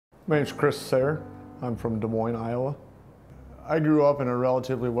My name's Sayre. I'm from Des Moines, Iowa. I grew up in a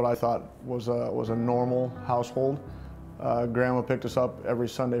relatively what I thought was a normal household. Grandma picked us up every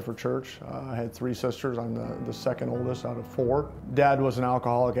Sunday for church. I had three sisters. I'm the second oldest out of four. Dad was an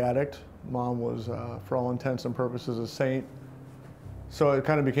alcoholic addict. Mom was, for all intents and purposes, a saint. So it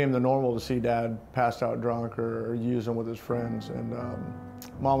kind of became the normal to see Dad passed out drunk or using with his friends. And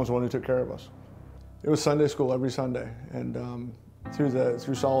Mom was the one who took care of us. It was Sunday school every Sunday. And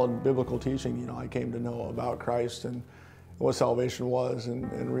through solid biblical teaching, I came to know about Christ and what salvation was,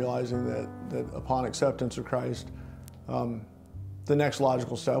 and realizing that upon acceptance of Christ, the next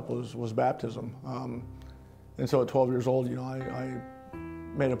logical step was baptism. And so at 12 years old, I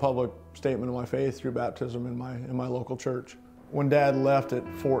made a public statement of my faith through baptism in my local church. When Dad left at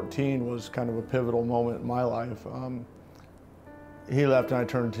 14 was kind of a pivotal moment in my life. He left and I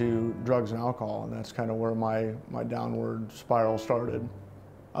turned to drugs and alcohol, and that's kind of where my downward spiral started.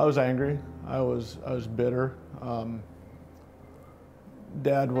 I was angry. I was bitter.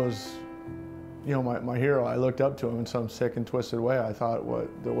 Dad was, my hero. I looked up to him in some sick and twisted way. I thought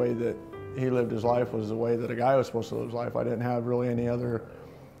the way that he lived his life was the way that a guy was supposed to live his life. I didn't have really any other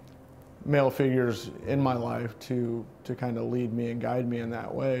male figures in my life to kind of lead me and guide me in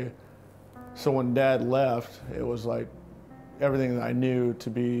that way. So when Dad left, it was like everything that I knew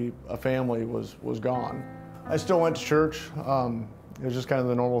to be a family was gone. I still went to church. It was just kind of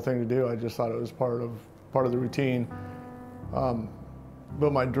the normal thing to do. I just thought it was part of the routine.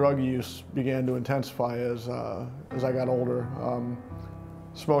 But my drug use began to intensify as I got older.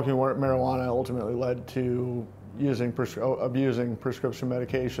 Smoking marijuana ultimately led to abusing prescription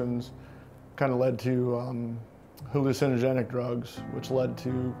medications, kind of led to hallucinogenic drugs, which led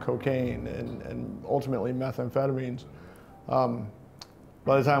to cocaine and ultimately methamphetamines.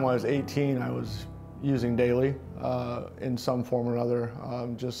 By the time I was 18, I was using daily in some form or another,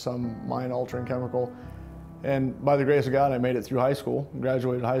 just some mind-altering chemical. And by the grace of God, I made it through high school,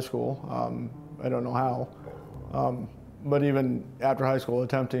 graduated high school. I don't know how. But even after high school,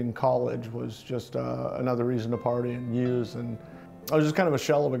 attempting college was just another reason to party and use. And I was just kind of a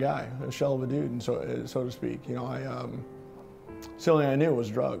shell of a guy, a shell of a dude, and so to speak. The only thing I knew was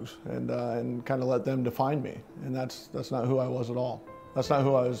drugs, and kind of let them define me. And that's not who I was at all. That's not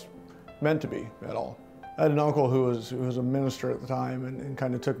who I was meant to be at all. I had an uncle who was a minister at the time, and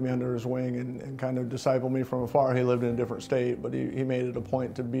kind of took me under his wing and kind of discipled me from afar. He lived in a different state, but he made it a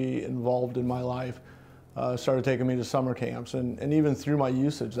point to be involved in my life. Started taking me to summer camps, and even through my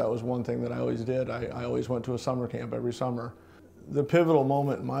usage, that was one thing that I always did. I always went to a summer camp every summer. The pivotal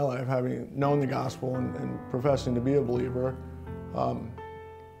moment in my life, having known the gospel and professing to be a believer,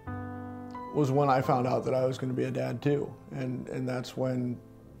 was when I found out that I was going to be a dad too, and that's when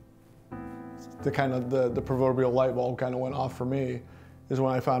the proverbial light bulb kind of went off for me. Is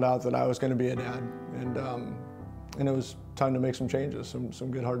when I found out that I was going to be a dad, and it was time to make some changes,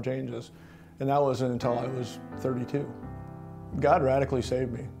 some good hard changes. And that wasn't until I was 32. God radically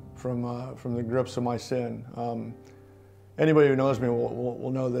saved me from the grips of my sin. Anybody who knows me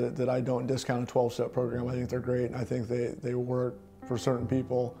will know that I don't discount a 12-step program. I think they're great, and I think they work for certain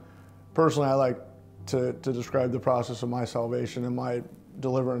people. Personally, I like to describe the process of my salvation and my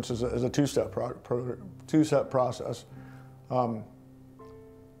deliverance as a two-step process. God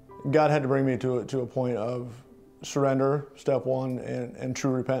had to bring me to a point of surrender, step one, and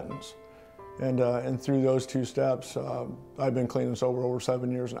true repentance. And through those two steps, I've been clean and sober over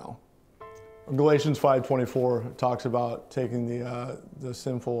 7 years now. Galatians 5:24 talks about taking the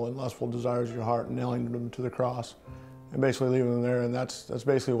sinful and lustful desires of your heart and nailing them to the cross, and basically leaving them there. And that's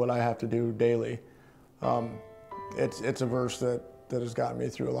basically what I have to do daily. It's a verse that has gotten me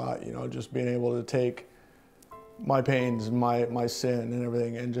through a lot. Just being able to take my pains, my sin, and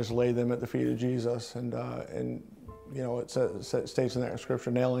everything, and just lay them at the feet of Jesus. And it states in that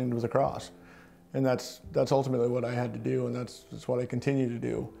scripture, nailing them to the cross. And that's ultimately what I had to do, and that's what I continue to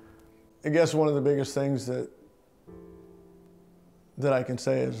do. I guess one of the biggest things that I can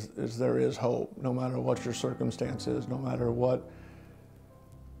say is there is hope, no matter what your circumstance is, no matter what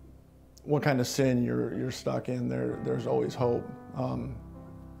kind of sin you're stuck in. There's always hope.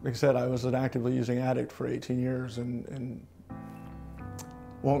 Like I said, I was an actively using addict for 18 years, and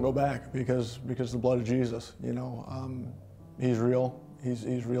won't go back because the blood of Jesus. He's real.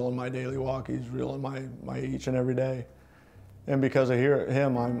 He's real in my daily walk. He's real in my each and every day. And because of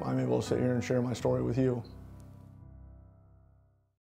him, I'm able to sit here and share my story with you.